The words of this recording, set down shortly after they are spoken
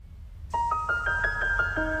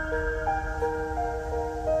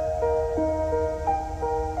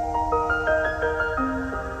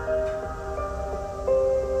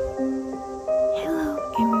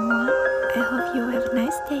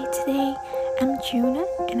I'm Juna,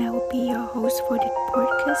 and I will be your host for the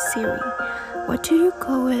podcast series. What do you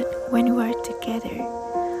call it when you are together?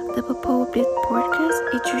 The purpose of this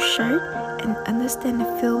podcast is to share and understand the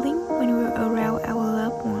feeling when we're around our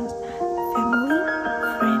loved ones, family,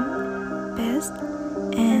 friend, best,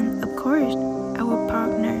 and of course, our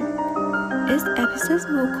partner. Each episode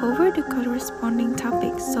will cover the corresponding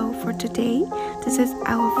topic. So for today, this is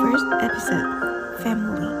our first episode,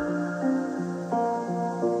 family.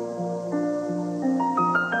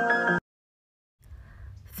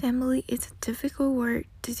 Family is a difficult word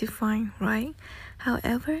to define, right?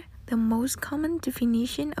 However, the most common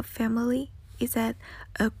definition of family is that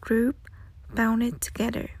a group bounded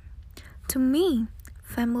together. To me,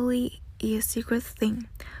 family is a secret thing,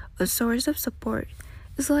 a source of support.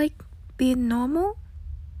 It's like being normal.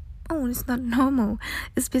 Oh, it's not normal.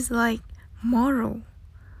 It's just like moral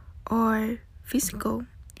or physical,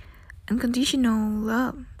 unconditional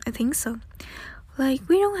love. I think so. Like,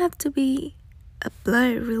 we don't have to be a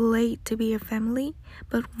blood relate to be a family,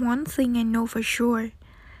 but one thing I know for sure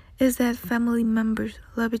is that family members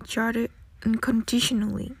love each other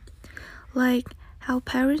unconditionally. Like how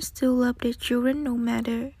parents still love their children no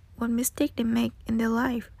matter what mistake they make in their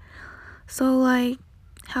life. So like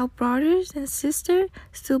how brothers and sisters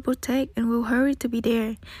still protect and will hurry to be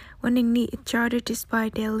there when they need each other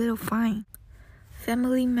despite their little fine.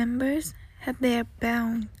 Family members have their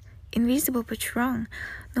bound, invisible but strong.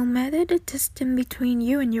 No matter the distance between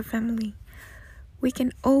you and your family, we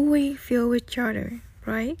can always feel each other,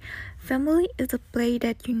 right? Family is a place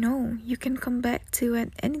that you know you can come back to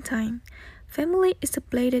at any time. Family is a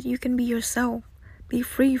place that you can be yourself, be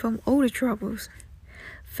free from all the troubles.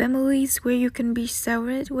 Family is where you can be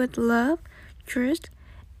surrounded with love, trust,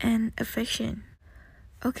 and affection.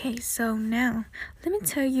 Okay, so now let me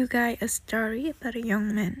tell you guys a story about a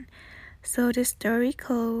young man. So the story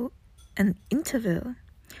called An Interview.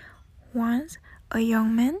 Once, a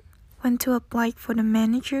young man went to apply for the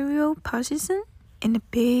managerial position in a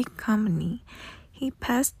big company. He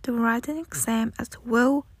passed the written exam as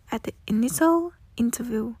well at the initial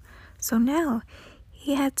interview. So now,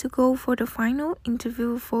 he had to go for the final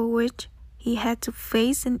interview, for which he had to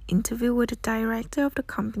face an interview with the director of the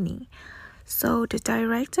company. So the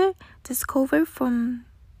director discovered from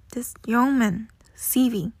this young man's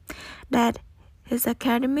CV that his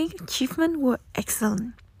academic achievements were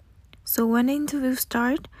excellent. So when the interview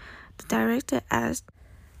started, the director asked,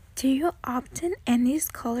 "Do you obtain any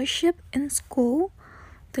scholarship in school?"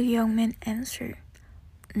 The young man answered,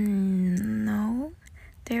 "No."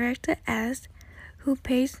 The director asked, "Who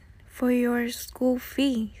pays for your school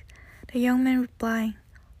fees?" The young man replied,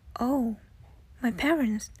 "Oh, my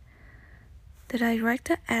parents." The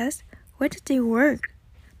director asked, "Where did they work?"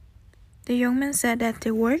 The young man said that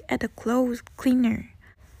they worked at a clothes cleaner.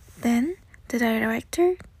 Then the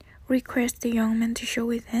director requested the young man to show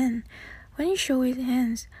his hand. When he showed his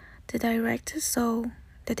hands, the director saw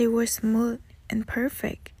that they were smooth and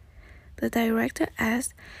perfect. The director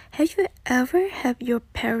asked, "Have you ever had your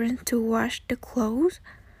parents to wash the clothes?"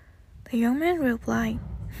 The young man replied,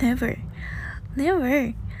 "Never,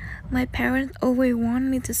 never. My parents always want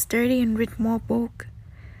me to study and read more books.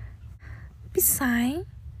 Besides,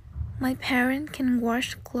 my parents can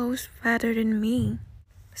wash clothes better than me."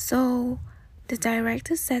 So the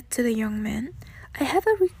director said to the young man, "I have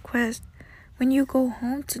a request. When you go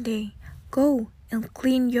home today, go and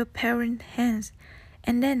clean your parents' hands,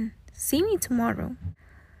 and then see me tomorrow."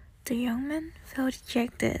 The young man felt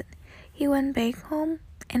dejected. He went back home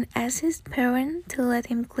and asked his parents to let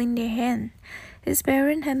him clean their hands. His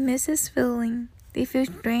parents had missed his feeling. They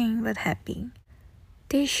felt strange but happy.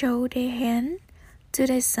 They showed their hand to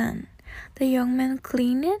their son. The young man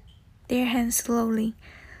cleaned their hands slowly.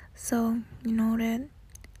 So, you know that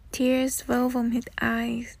tears fell from his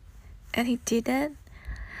eyes and he did that.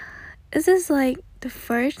 This is like the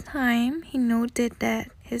first time he noted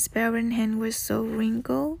that his parents' hand was so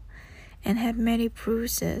wrinkled and had many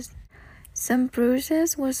bruises. Some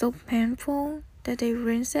bruises were so painful that they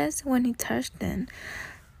rinsed when he touched them.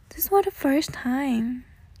 This was the first time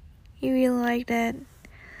he realized that.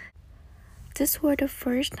 This was the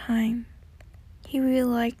first time he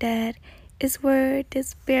realized that it's where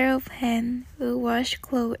this pair of hands will wash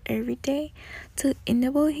clothes every day to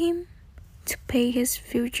enable him to pay his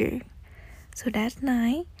future. So that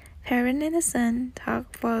night, parent and the son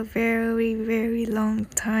talked for a very, very long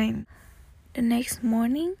time. The next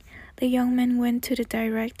morning, the young man went to the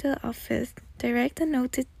director's office. Director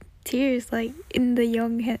noted tears like in the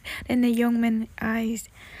young man's eyes.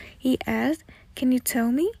 He asked, "Can you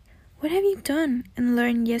tell me, what have you done and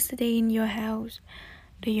learned yesterday in your house?"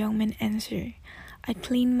 The young man answered, I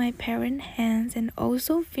cleaned my parents' hands and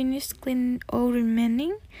also finished cleaning all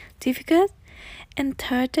remaining difficult and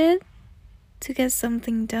started to get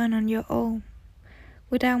something done on your own.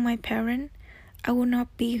 Without my parents, I would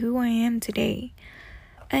not be who I am today.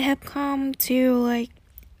 I have come to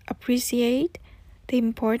appreciate the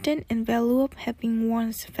importance and value of having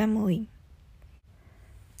one's family.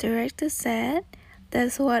 Director said,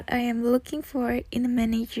 "That's what I am looking for in a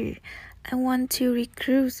manager. I want to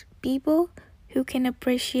recruit people who can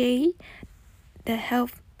appreciate the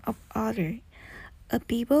help of others, a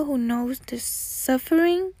people who knows the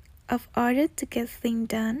suffering of others to get things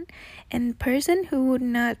done, and a person who would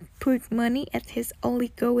not put money as his only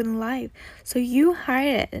goal in life. So you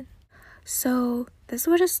hired." So that's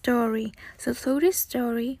what a story. So through this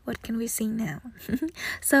story, what can we see now?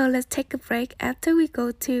 So let's take a break after we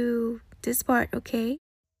go to this part, okay?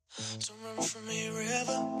 Don't run from me,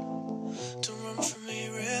 river. Don't run from me,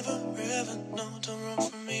 river, river. No, don't run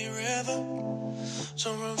from me, river.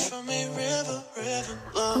 Don't run from me, river, river.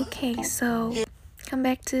 Okay, so come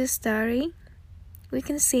back to the story. We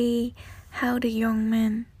can see how the young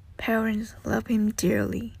man's parents love him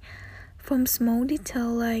dearly. From small detail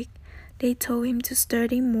like they told him to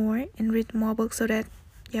study more and read more books so that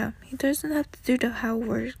he doesn't have to do the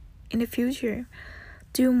housework in the future.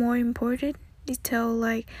 Do more important detail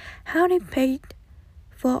like how they paid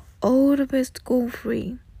for all of his school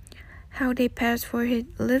free, how they passed for his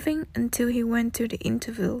living until he went to the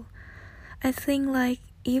interview. I think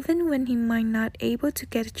even when he might not able to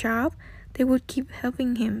get a job, they would keep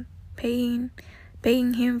helping him, paying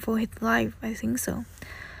him for his life. I think so.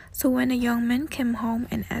 So when a young man came home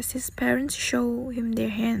and asked his parents to show him their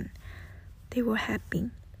hand, they were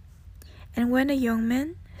happy. And when a young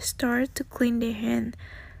man started to clean their hand,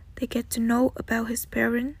 they get to know about his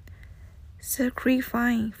parents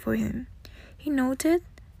sacrificing for him. He noted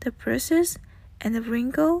the bruises and the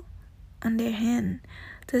wrinkle on their hand.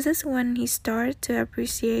 This is when he started to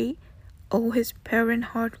appreciate all his parents'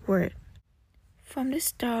 hard work. From the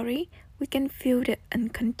story, we can feel the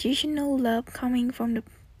unconditional love coming from the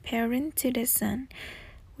parent to the son.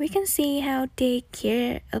 We can see how they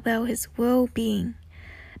care about his well-being.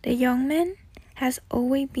 The young man has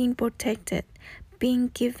always been protected, being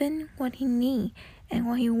given what he needs and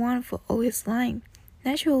what he wants for all his life.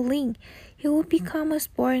 Naturally, he will become a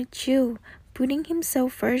spoiled child, putting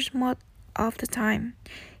himself first most of the time.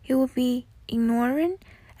 He will be ignorant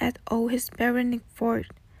at all his parents' effort.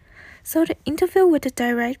 So the interview with the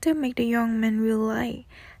director made the young man realize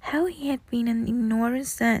how he had been an ignorant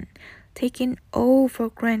son, taken all for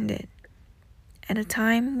granted. At a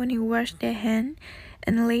time when he washed their hand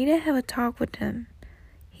and later have a talk with them,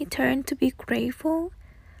 he turned to be grateful,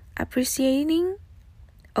 appreciating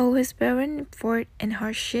all his parents' effort and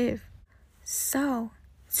hardship. So,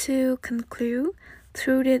 to conclude,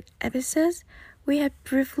 through the episodes, we have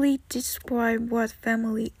briefly described what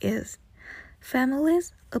family is. Family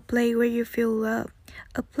is a place where you feel love,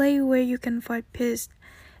 a place where you can find peace,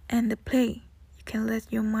 and a place you can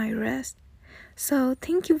let your mind rest. So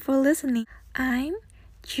thank you for listening. I'm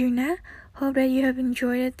Juna. Hope that you have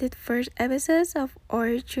enjoyed the first episodes of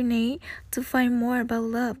our journey to find more about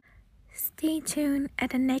love. Stay tuned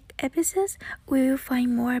at the next episodes. We will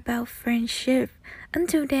find more about friendship.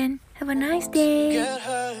 Until then, have a nice day. Get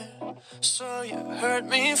hurt, so you hurt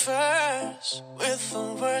me first with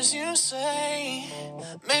the words you say.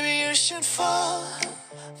 Maybe you should fall.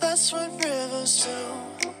 That's what rivers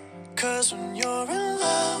do. 'Cause when you're in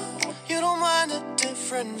love, you don't mind a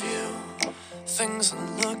different view. Things are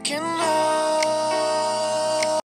looking up.